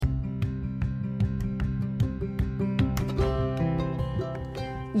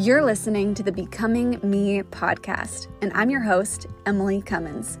You're listening to the Becoming Me podcast, and I'm your host, Emily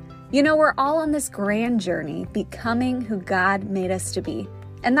Cummins. You know, we're all on this grand journey, becoming who God made us to be.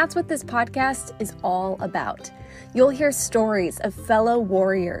 And that's what this podcast is all about. You'll hear stories of fellow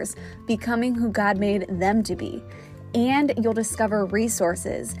warriors becoming who God made them to be. And you'll discover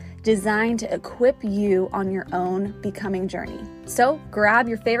resources designed to equip you on your own becoming journey. So grab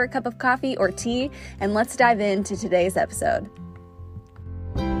your favorite cup of coffee or tea, and let's dive into today's episode.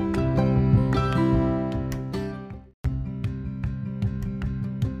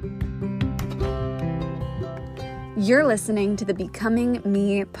 You're listening to the Becoming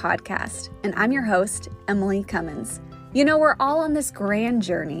Me podcast, and I'm your host, Emily Cummins. You know, we're all on this grand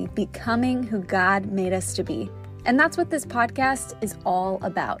journey, becoming who God made us to be. And that's what this podcast is all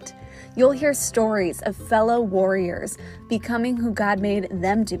about. You'll hear stories of fellow warriors becoming who God made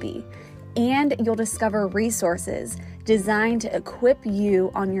them to be. And you'll discover resources designed to equip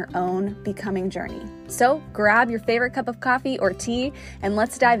you on your own becoming journey. So grab your favorite cup of coffee or tea, and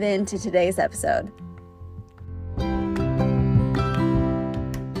let's dive into today's episode.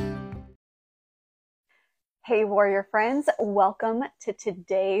 Hey, warrior friends, welcome to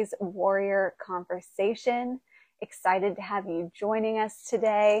today's warrior conversation. Excited to have you joining us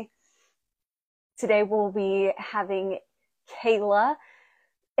today. Today we'll be having Kayla,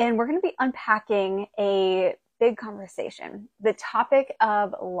 and we're going to be unpacking a big conversation, the topic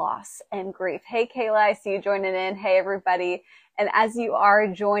of loss and grief. Hey, Kayla, I see you joining in. Hey, everybody. And as you are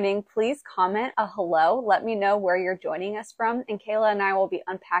joining, please comment a hello. Let me know where you're joining us from. And Kayla and I will be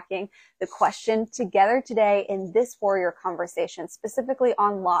unpacking the question together today in this warrior conversation, specifically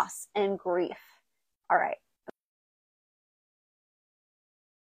on loss and grief. All right.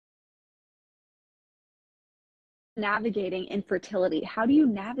 Navigating infertility. How do you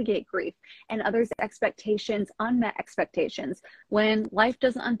navigate grief and others' expectations, unmet expectations, when life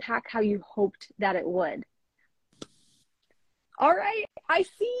doesn't unpack how you hoped that it would? All right, I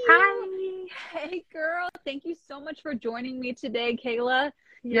see you. Hi. Hey, girl. Thank you so much for joining me today, Kayla.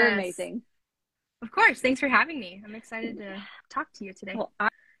 You're amazing. Of course. Thanks for having me. I'm excited to talk to you today. Well,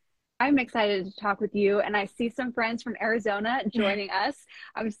 I'm excited to talk with you, and I see some friends from Arizona joining us.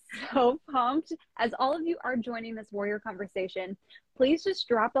 I'm so pumped. As all of you are joining this warrior conversation, please just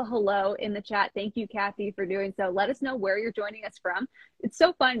drop a hello in the chat. Thank you, Kathy, for doing so. Let us know where you're joining us from. It's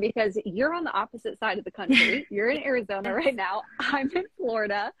so fun because you're on the opposite side of the country. You're in Arizona right now. I'm in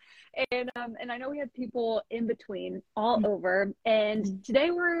Florida. And I know we have people in between all over. And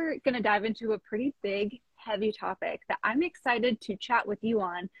today we're going to dive into a pretty big, heavy topic that I'm excited to chat with you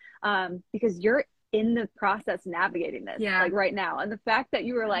on, because you're in the process navigating this like right now. And the fact that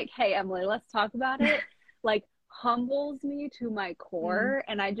you were like, hey, Emily, let's talk about it, like humbles me to my core.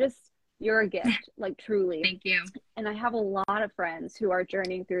 And you're a gift, like truly. Thank you. And I have a lot of friends who are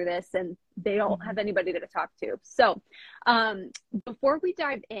journeying through this, and they don't have anybody to talk to. So before we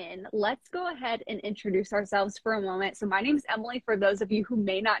dive in, let's go ahead and introduce ourselves for a moment. So my name is Emily, for those of you who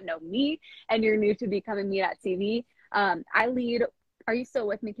may not know me and you're new to Becoming Me.tv. I lead, are you still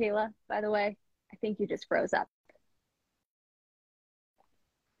with me, Kayla, by the way? I think you just froze up.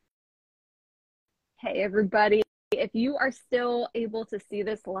 Hey, everybody. If you are still able to see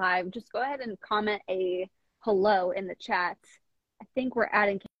this live, just go ahead and comment a hello in the chat. I think we're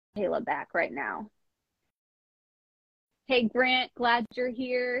adding Kayla back right now. Hey, Grant, glad you're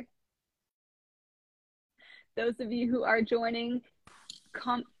here. Those of you who are joining,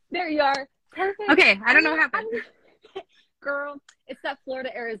 there you are. Perfect. Okay, I don't know what happened. Girl, it's that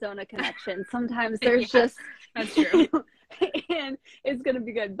Florida-Arizona connection. Sometimes there's just... That's true. And it's going to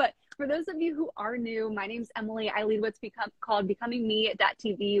be good. But for those of you who are new, my name's Emily. I lead what's called Becoming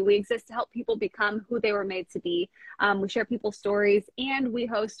Me.tv. We exist to help people become who they were made to be. We share people's stories, and we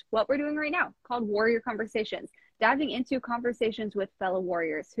host what we're doing right now called Warrior Conversations, diving into conversations with fellow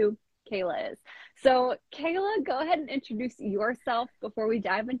warriors, who Kayla is. So Kayla, go ahead and introduce yourself before we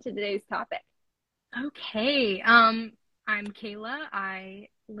dive into today's topic. Okay. I'm Kayla. I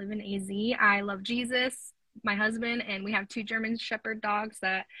live in AZ. I love Jesus, my husband, and we have 2 German Shepherd dogs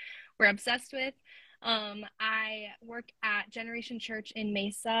that we're obsessed with. I work at Generation Church in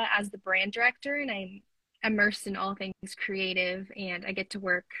Mesa as the brand director, and I'm immersed in all things creative, and I get to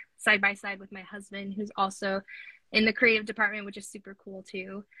work side by side with my husband, who's also in the creative department, which is super cool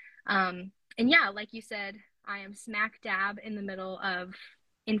too. And yeah, like you said, I am smack dab in the middle of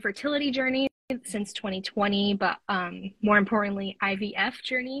infertility journey since 2020, but more importantly, IVF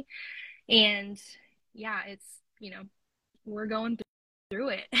journey. And yeah, it's, we're going through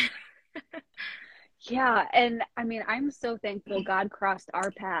it. Yeah, and I mean, I'm so thankful God crossed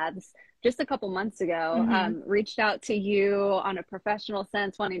our paths just a couple months ago. Mm-hmm. Reached out to you on a professional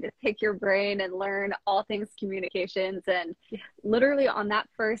sense, wanting to pick your brain and learn all things communications. And Yeah. literally on that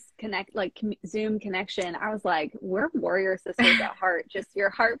first Zoom connection, I was like, we're warrior sisters at heart. Just your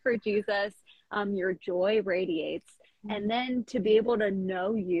heart for Jesus, your joy radiates. And then to be able to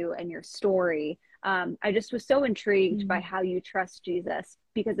know you and your story, I just was so intrigued by Mm-hmm. how you trust Jesus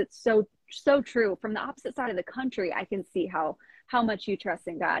because it's so true. From the opposite side of the country, I can see how much you trust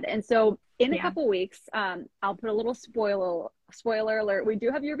in God. And so in a Yeah. couple weeks, I'll put a little spoiler alert. We do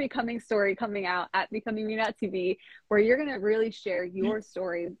have your Becoming story coming out at BecomingMe.tv, where you're going to really share your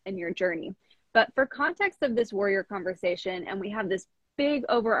story and your journey. But for context of this warrior conversation, and we have this big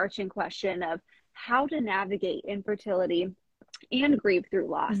overarching question of how to navigate infertility and grieve through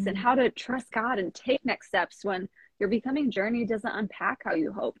loss, and Mm-hmm. how to trust God and take next steps when your becoming journey doesn't unpack how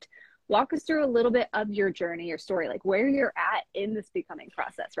you hoped. Walk us through a little bit of your journey, your story, like where you're at in this becoming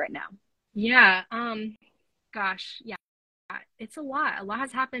process right now. Yeah. Gosh, yeah, it's a lot. A lot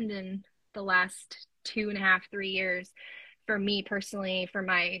has happened in the last 2.5, 3 years for me personally, for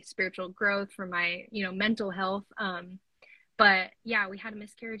my spiritual growth, for my, mental health. But yeah, we had a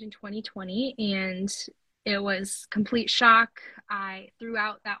miscarriage in 2020 and it was complete shock.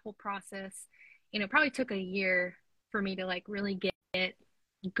 Throughout that whole process, it probably took a year for me to like really get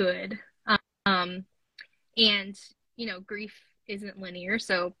good. Um, and grief isn't linear,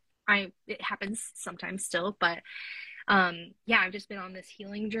 so it happens sometimes still, but yeah, I've just been on this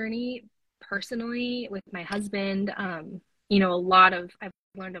healing journey personally with my husband. I've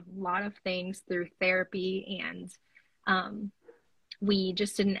learned a lot of things through therapy, and we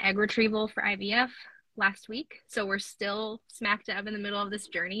just did an egg retrieval for IVF last week. So we're still smack dab in the middle of this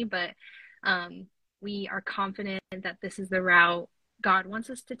journey, but we are confident that this is the route God wants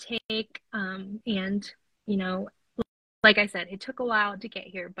us to take. And, you know, like I said, it took a while to get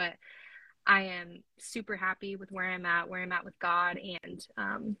here, but I am super happy with where I'm at with God.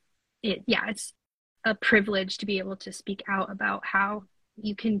 And it's a privilege to be able to speak out about how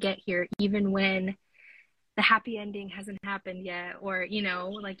you can get here, even when the happy ending hasn't happened yet, or,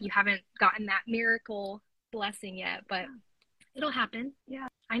 like you haven't gotten that miracle blessing yet, but it'll happen. Yeah.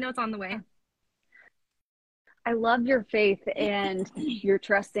 I know it's on the way. I love your faith and your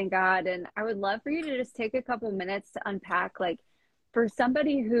trust in God. And I would love for you to just take a couple minutes to unpack, like, for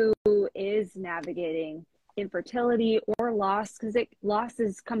somebody who is navigating infertility or loss,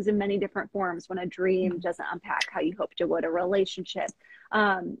 because comes in many different forms when a dream doesn't unpack how you hope to would, a relationship.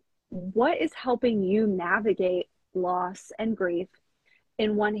 What is helping you navigate loss and grief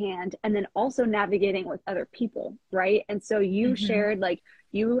in one hand, and then also navigating with other people, right? And so you Mm-hmm. shared, like,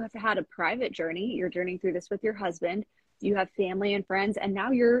 you have had a private journey, you're journeying through this with your husband, you have family and friends, and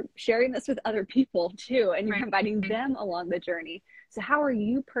now you're sharing this with other people too, and you're Right. inviting them along the journey. So how are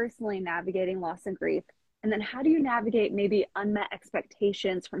you personally navigating loss and grief? And then how do you navigate maybe unmet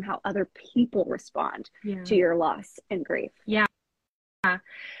expectations from how other people respond Yeah. to your loss and grief? Yeah. I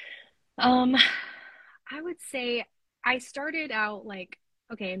would say I started out like,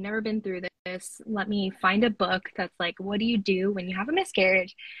 okay, I've never been through this. Let me find a book that's like, what do you do when you have a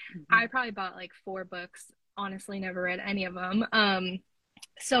miscarriage? Mm-hmm. I probably bought like 4 books. Honestly, never read any of them.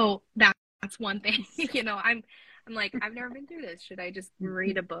 So that's one thing. I'm like, I've never been through this. Should I just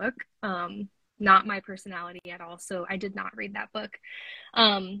read a book? Not my personality at all. So I did not read that book.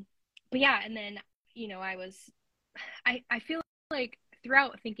 But yeah, and then I feel like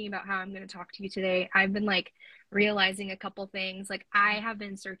throughout thinking about how I'm going to talk to you today, I've been like realizing a couple things. Like I have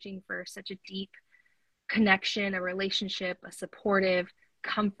been searching for such a deep connection, a relationship, a supportive,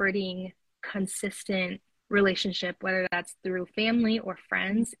 comforting, consistent relationship, whether that's through family or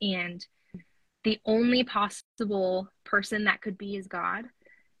friends. And the only possible person that could be is God.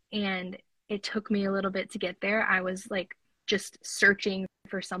 And it took me a little bit to get there. I was like just searching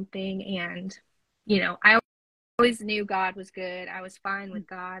for something. And, I always knew God was good. I was fine with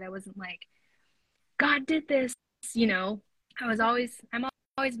God. I wasn't like, God did this, you know. I was always I'm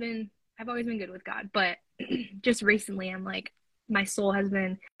always been I've always been good with God, but just recently I'm like my soul has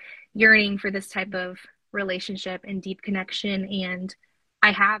been yearning for this type of relationship and deep connection, and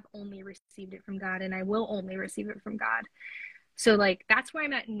I have only received it from God, and I will only receive it from God. So like that's where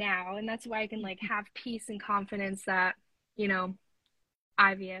I'm at now, and that's why I can like have peace and confidence that,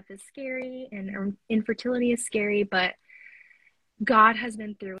 IVF is scary and infertility is scary, but God has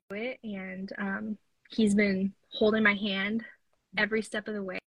been through it, and he's been holding my hand every step of the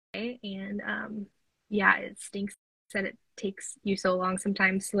way. And yeah, it stinks that it takes you so long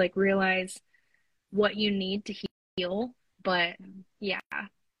sometimes to like realize what you need to heal. But yeah,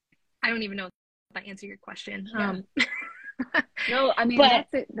 I don't even know that answered your question. Yeah. No, I mean, But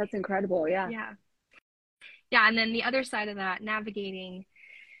that's incredible. Yeah. yeah. Yeah. And then the other side of that, navigating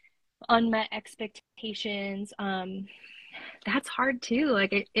unmet expectations, that's hard too.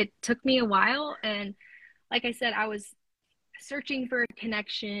 Like it took me a while. And like I said, I was searching for a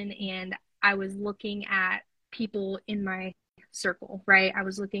connection and I was looking at people in my circle, right? I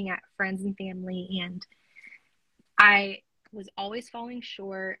was looking at friends and family, and I was always falling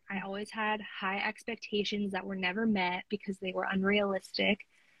short. I always had high expectations that were never met because they were unrealistic.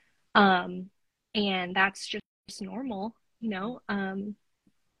 And that's just normal, you know.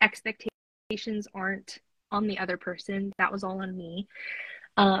 Expectations aren't on the other person. That was all on me.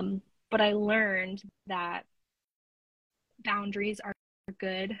 But I learned that boundaries are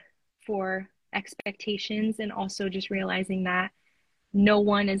good for expectations, and also just realizing that no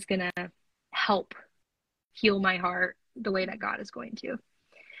one is going to help heal my heart the way that God is going to.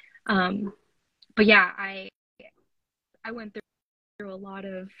 But yeah, I went through a lot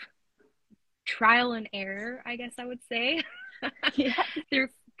of trial and error, I guess I would say, Yeah. through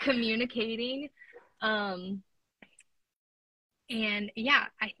communicating. And yeah,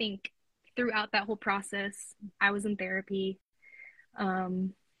 I think throughout that whole process, I was in therapy.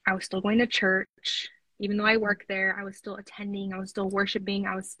 I was still going to church. Even though I worked there, I was still attending, I was still worshiping,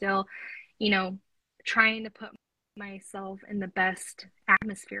 I was still, you know, trying to put myself in the best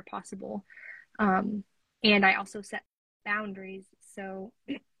atmosphere possible. And I also set boundaries. So,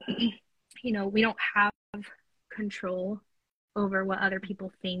 you know, we don't have control over what other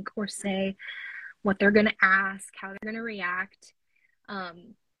people think or say, what they're going to ask, how they're going to react.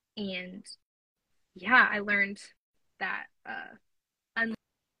 And yeah, I learned that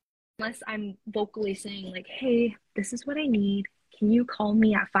unless I'm vocally saying, like, hey, this is what I need. Can you call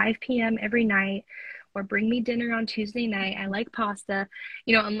me at 5 p.m. every night, or bring me dinner on Tuesday night? I like pasta.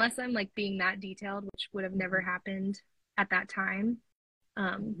 You know, unless I'm like being that detailed, which would have never happened at that time.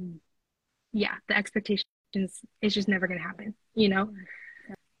 Yeah, the expectations is just never going to happen, you know?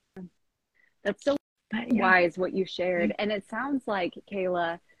 That's so wise what you shared. And it sounds like,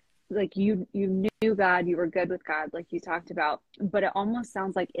 Kayla, like you knew God, you were good with God, like you talked about, but it almost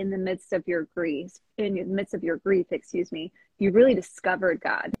sounds like in the midst of your grief, excuse me, you really discovered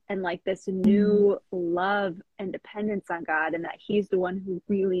God and like this new love and dependence on God, and that he's the one who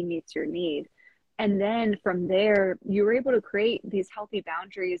really meets your need. And then from there, you were able to create these healthy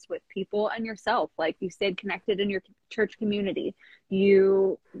boundaries with people and yourself. Like you stayed connected in your church community.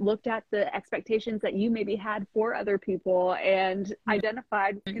 You looked at the expectations that you maybe had for other people and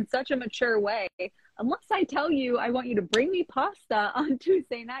identified in such a mature way. Unless I tell you, I want you to bring me pasta on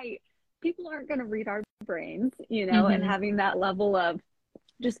Tuesday night, people aren't going to read our brains, you know, and having that level of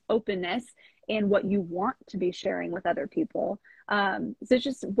just openness and what you want to be sharing with other people. So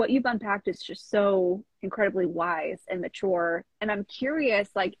just what you've unpacked is just so incredibly wise and mature. And I'm curious,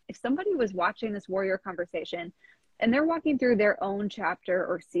 like if somebody was watching this warrior conversation and they're walking through their own chapter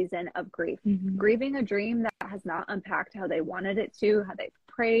or season of grief, grieving a dream that has not unpacked how they wanted it to, how they've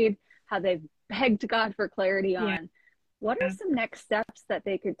prayed, how they've begged God for clarity on, what are some next steps that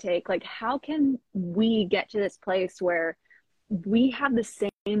they could take? Like, how can we get to this place where we have the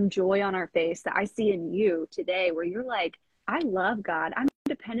same joy on our face that I see in you today, where you're like, I love God, I'm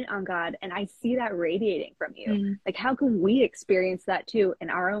dependent on God, and I see that radiating from you. Like, how can we experience that too in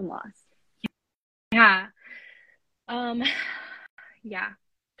our own loss? Yeah. Yeah,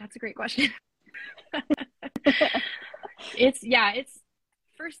 that's a great question. It's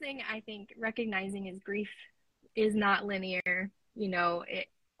first thing I think recognizing is grief is not linear. You know,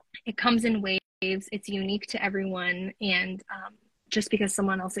 it comes in waves. It's unique to everyone, and just because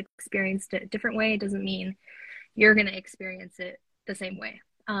someone else experienced it a different way doesn't mean you're going to experience it the same way.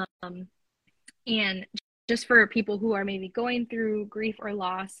 And just for people who are maybe going through grief or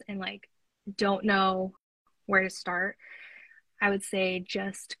loss and like don't know where to start, I would say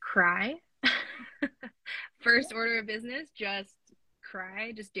just cry. First order of business, just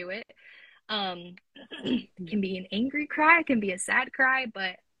cry, just do it. It can be an angry cry, it can be a sad cry,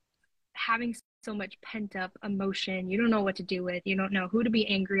 but having so much pent up emotion, you don't know what to do with, you don't know who to be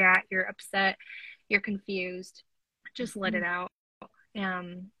angry at, you're upset, you're confused, just let it out.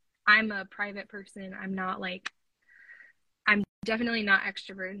 I'm a private person. I'm definitely not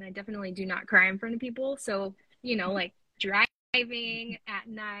extrovert, and I definitely do not cry in front of people. So, you know, like driving at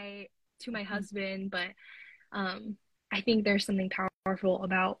night to my husband, but I think there's something powerful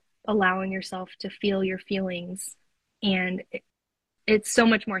about allowing yourself to feel your feelings, and it's so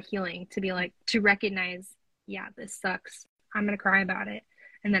much more healing to be like, to recognize, yeah, this sucks, I'm gonna cry about it,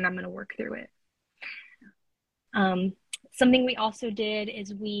 and then I'm gonna work through it. Something we also did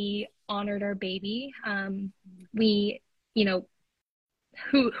is we honored our baby. We, you know,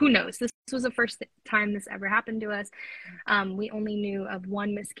 who knows? This was the first time this ever happened to us. We only knew of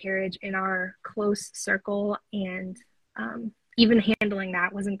one miscarriage in our close circle, and even handling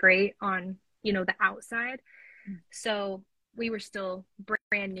that wasn't great on, the outside. So we were still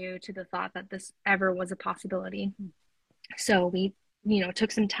brand new to the thought that this ever was a possibility. So we,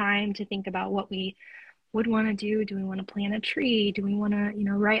 took some time to think about what we would want to do. Do we want to plant a tree? Do we want to,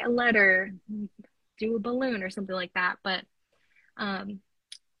 write a letter, do a balloon or something like that? But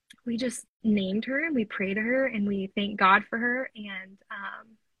we just named her and we prayed to her and we thank God for her. And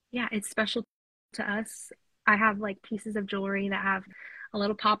yeah, it's special to us. I have like pieces of jewelry that have a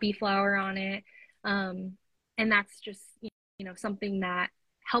little poppy flower on it. And that's just, something that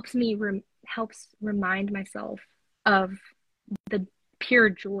helps me helps remind myself of the pure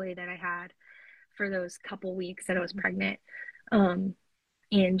joy that I had for those couple weeks that I was pregnant. And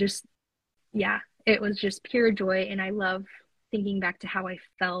just, yeah, it was just pure joy. And I love thinking back to how I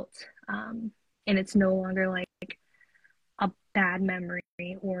felt. And it's no longer like a bad memory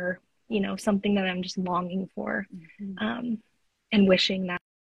or, something that I'm just longing for, and wishing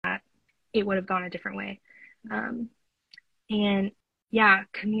that it would have gone a different way. And yeah,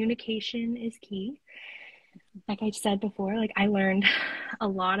 communication is key. Like I said before, like I learned a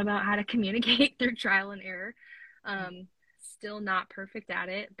lot about how to communicate through trial and error. Still not perfect at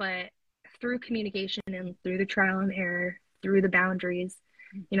it, but through communication and through the trial and error, through the boundaries,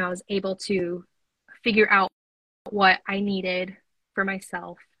 I was able to figure out what I needed for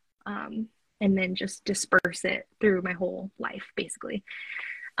myself, and then just disperse it through my whole life, basically.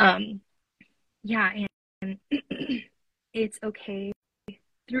 Yeah, and it's okay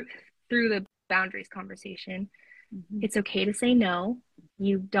through the boundaries conversation. It's okay to say no.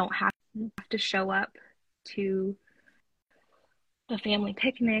 You don't have to show up to the family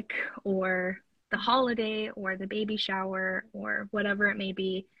picnic or the holiday or the baby shower or whatever it may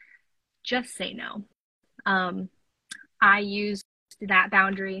be. Just say no. I used that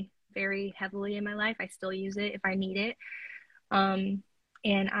boundary very heavily in my life. I still use it if I need it. And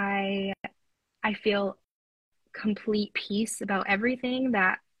I feel complete peace about every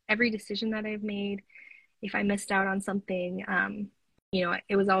decision that I've made. If I missed out on something,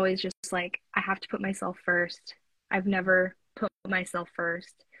 it was always just like, I have to put myself first. I've never put myself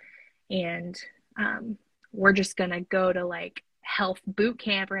first. And we're just going to go to like health boot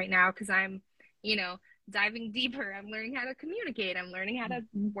camp right now because I'm, diving deeper. I'm learning how to communicate. I'm learning how to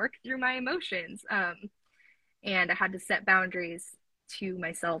work through my emotions. And I had to set boundaries to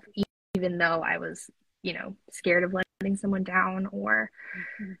myself, even though I was, scared of letting someone down or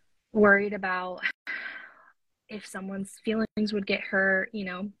worried about if someone's feelings would get hurt,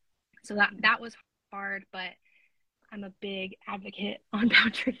 so that was hard, but I'm a big advocate on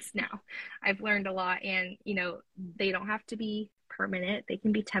boundaries now. I've learned a lot, and, they don't have to be permanent. They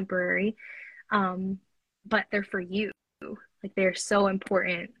can be temporary, but they're for you. Like, they're so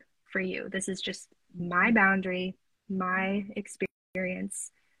important for you. This is just my boundary, my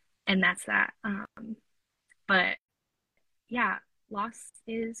experience, and that's that. But yeah, loss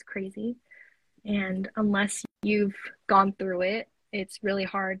is crazy. And unless you've gone through it, it's really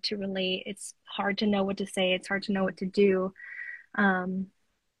hard to relate. It's hard to know what to say. It's hard to know what to do. But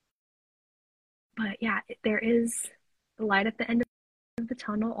yeah, there is a light at the end of the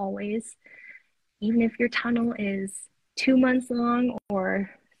tunnel always. Even if your tunnel is 2 months long or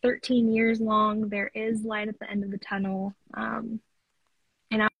 13 years long, there is light at the end of the tunnel. And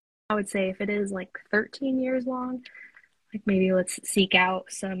I would say if it is like 13 years long, like maybe let's seek out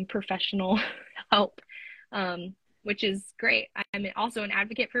some professional help, which is great. I'm also an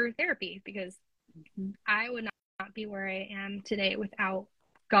advocate for therapy because I would not be where I am today without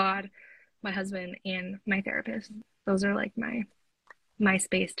God, my husband, and my therapist. Those are like my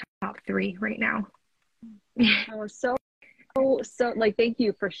MySpace top 3 right now. Oh, so like, thank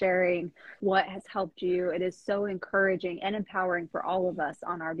you for sharing what has helped you. It is so encouraging and empowering for all of us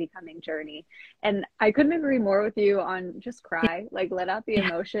on our becoming journey. And I couldn't agree more with you on just cry, like let out the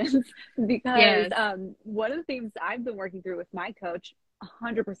emotions, because one of the things I've been working through with my coach,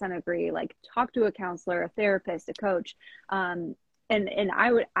 100% agree, like talk to a counselor, a therapist, a coach. And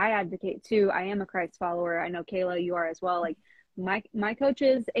I advocate too. I am a Christ follower. I know Kayla, you are as well. Like, my coach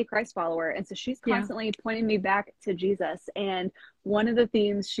is a Christ follower, and so she's constantly pointing me back to Jesus. And one of the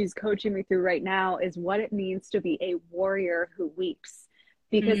themes she's coaching me through right now is what it means to be a warrior who weeps,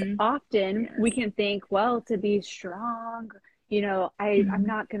 because often we can think, well, to be strong, I'm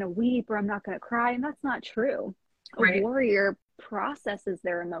not going to weep or I'm not going to cry, and that's not true. A warrior processes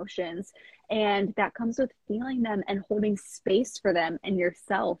their emotions. And that comes with feeling them and holding space for them and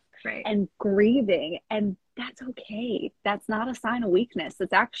yourself, Right. and grieving. And that's okay. That's not a sign of weakness.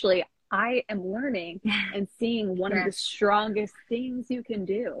 It's actually, I am learning and seeing one of the strongest things you can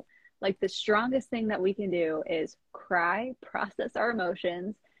do. Like, the strongest thing that we can do is cry, process our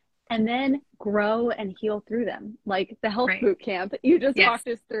emotions, and then grow and heal through them. Like the health boot camp you just walked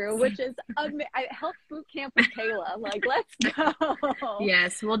us through, which is health boot camp with Kayla. Like, let's go.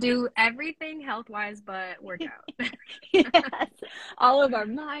 Yes, we'll do everything health-wise, but work out. Yes, all of our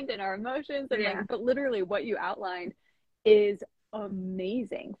mind and our emotions, and like, but literally what you outlined is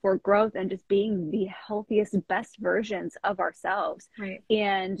amazing for growth and just being the healthiest, best versions of ourselves. Right.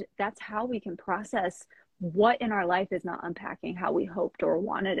 And that's how we can process what in our life is not unpacking how we hoped or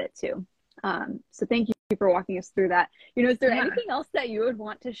wanted it to. So thank you for walking us through that. You know, is there anything else that you would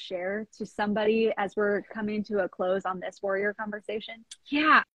want to share to somebody as we're coming to a close on this warrior conversation?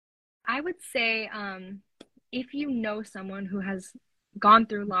 Yeah, I would say, if you know someone who has gone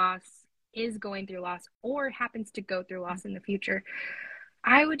through loss, is going through loss, or happens to go through loss in the future,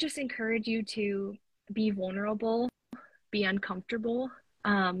 I would just encourage you to be vulnerable, be uncomfortable.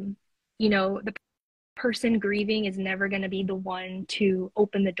 You know, the person grieving is never going to be the one to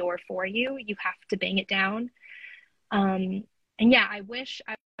open the door for you. You have to bang it down. And yeah, I wish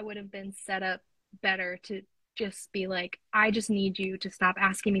I would have been set up better to just be like, I just need you to stop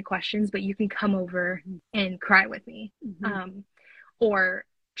asking me questions, but you can come over and cry with me. Or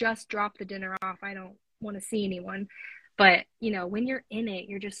just drop the dinner off. I don't want to see anyone. But, you know, when you're in it,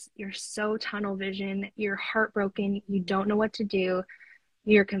 you're so tunnel vision, you're heartbroken, you don't know what to do,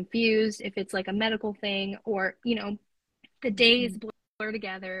 you're confused if it's like a medical thing, or, you know, the days blur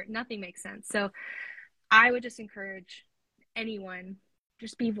together, nothing makes sense. So I would just encourage anyone,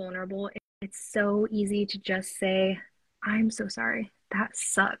 just be vulnerable. It's so easy to just say, I'm so sorry, that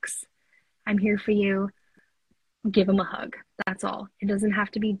sucks, I'm here for you. Give them a hug. That's all. It doesn't have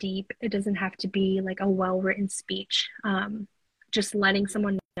to be deep. It doesn't have to be like a well-written speech. Just letting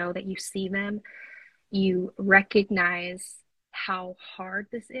someone know that you see them, you recognize how hard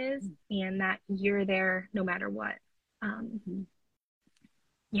this is, and that you're there no matter what.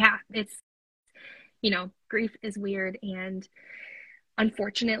 Yeah, it's, you know, grief is weird, and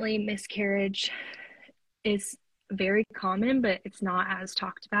unfortunately, miscarriage is very common, but it's not as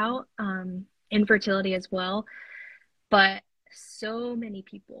talked about. Infertility as well. But so many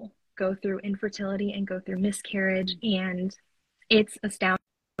people go through infertility and go through miscarriage, and it's astounding,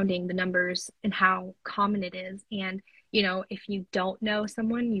 the numbers and how common it is. And, you know, if you don't know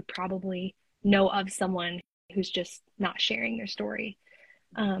someone, you probably know of someone who's just not sharing their story.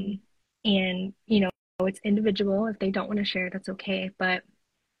 And, you know, it's individual. If they don't want to share, that's okay. But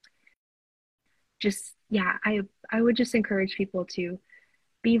just, yeah, I would just encourage people to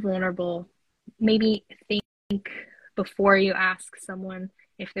be vulnerable, maybe think before you ask someone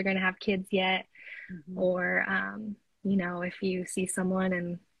if they're going to have kids yet, or you know, if you see someone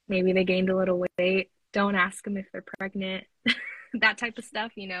and maybe they gained a little weight, don't ask them if they're pregnant. That type of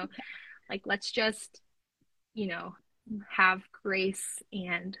stuff, you know. Like, let's just, you know, have grace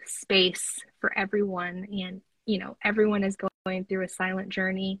and space for everyone. And, you know, everyone is going through a silent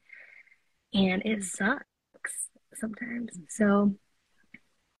journey, and it sucks sometimes. So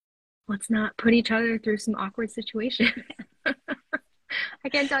let's not put each other through some awkward situations. I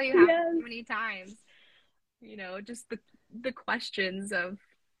can't tell you how many times, you know, just the questions of,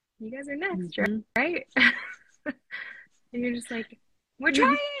 you guys are next, right? And you're just like, we're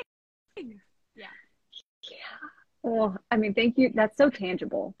trying. Yeah. Well, I mean, thank you. That's so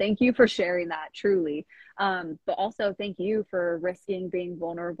tangible. Thank you for sharing that, truly. But also thank you for risking being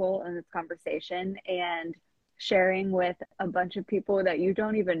vulnerable in this conversation and sharing with a bunch of people that you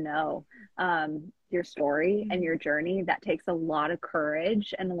don't even know your story and your journey. That takes a lot of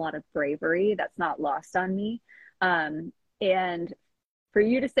courage and a lot of bravery. That's not lost on me. And for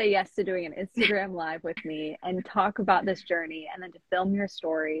you to say yes to doing an Instagram live with me and talk about this journey, and then to film your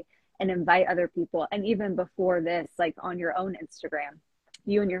story and invite other people. And even before this, like on your own Instagram,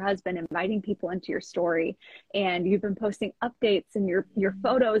 you and your husband inviting people into your story, and you've been posting updates and your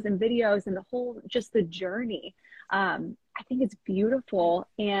photos and videos and the whole, just the journey. I think it's beautiful,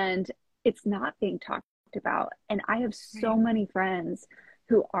 and it's not being talked about. And I have so many friends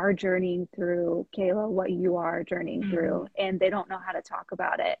who are journeying through, Kayla, what you are journeying through, and they don't know how to talk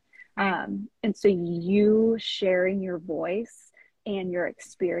about it. And so you sharing your voice and your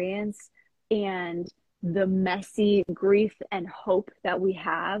experience and the messy grief and hope that we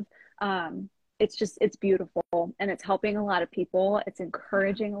have, it's beautiful, and it's helping a lot of people. It's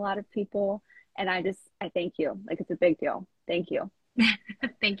encouraging a lot of people. And I thank you. Like, it's a big deal. Thank you.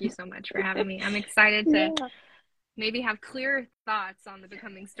 Thank you so much for having me. I'm excited to maybe have clear thoughts on the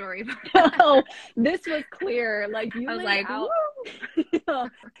becoming story. Oh, this was clear. Like, you I was laid like, out,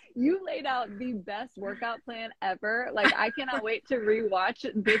 you laid out the best workout plan ever. Like, I cannot wait to rewatch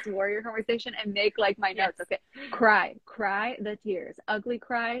this warrior conversation and make like my notes. Yes. Okay, cry the tears, ugly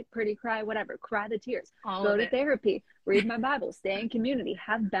cry, pretty cry, whatever. Cry the tears. All Go of to it. therapy. Read my Bible. Stay in community.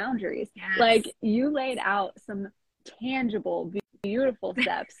 Have boundaries. Yes. Like, you laid out some tangible, beautiful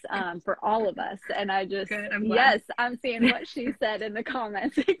steps for all of us. And I just, Good, I'm glad. yes, I'm seeing what she said in the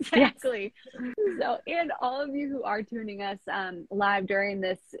comments. Exactly. So, and all of you who are tuning us live during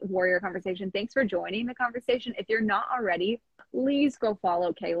this warrior conversation, thanks for joining the conversation. If you're not already, please go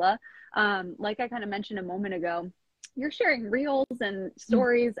follow Kayla. Like I kind of mentioned a moment ago, you're sharing reels and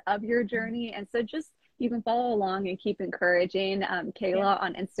stories of your journey. And so just, you can follow along and keep encouraging Kayla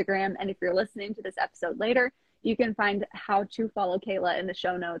on Instagram. And if you're listening to this episode later, you can find how to follow Kayla in the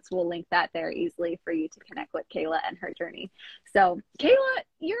show notes. We'll link that there easily for you to connect with Kayla and her journey. So, Kayla,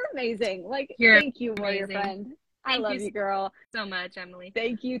 you're amazing. Like, thank you, warrior friend. I love you, girl. So much, Emily.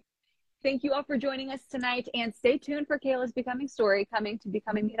 Thank you. Thank you all for joining us tonight. And stay tuned for Kayla's Becoming Story coming to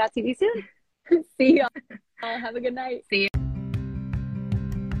BecomingMe.tv soon. See y'all. Have a good night. See you.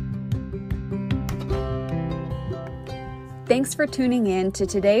 Thanks for tuning in to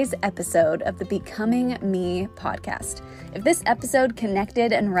today's episode of the Becoming Me podcast. If this episode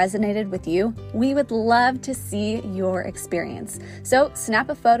connected and resonated with you, we would love to see your experience. So snap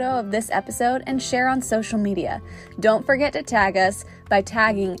a photo of this episode and share on social media. Don't forget to tag us by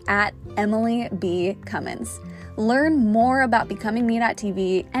tagging at Emily B. Cummins. Learn more about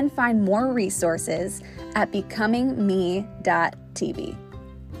BecomingMe.tv and find more resources at BecomingMe.tv.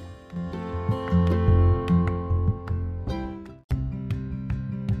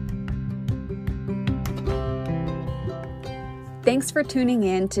 Thanks for tuning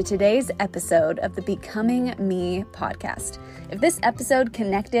in to today's episode of the Becoming Me podcast. If this episode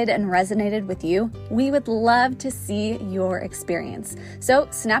connected and resonated with you, we would love to see your experience. So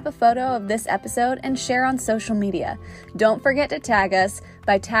snap a photo of this episode and share on social media. Don't forget to tag us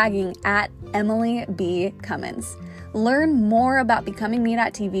by tagging at Emily B. Cummins. Learn more about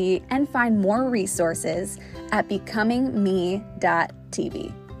BecomingMe.tv and find more resources at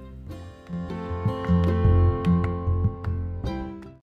BecomingMe.tv.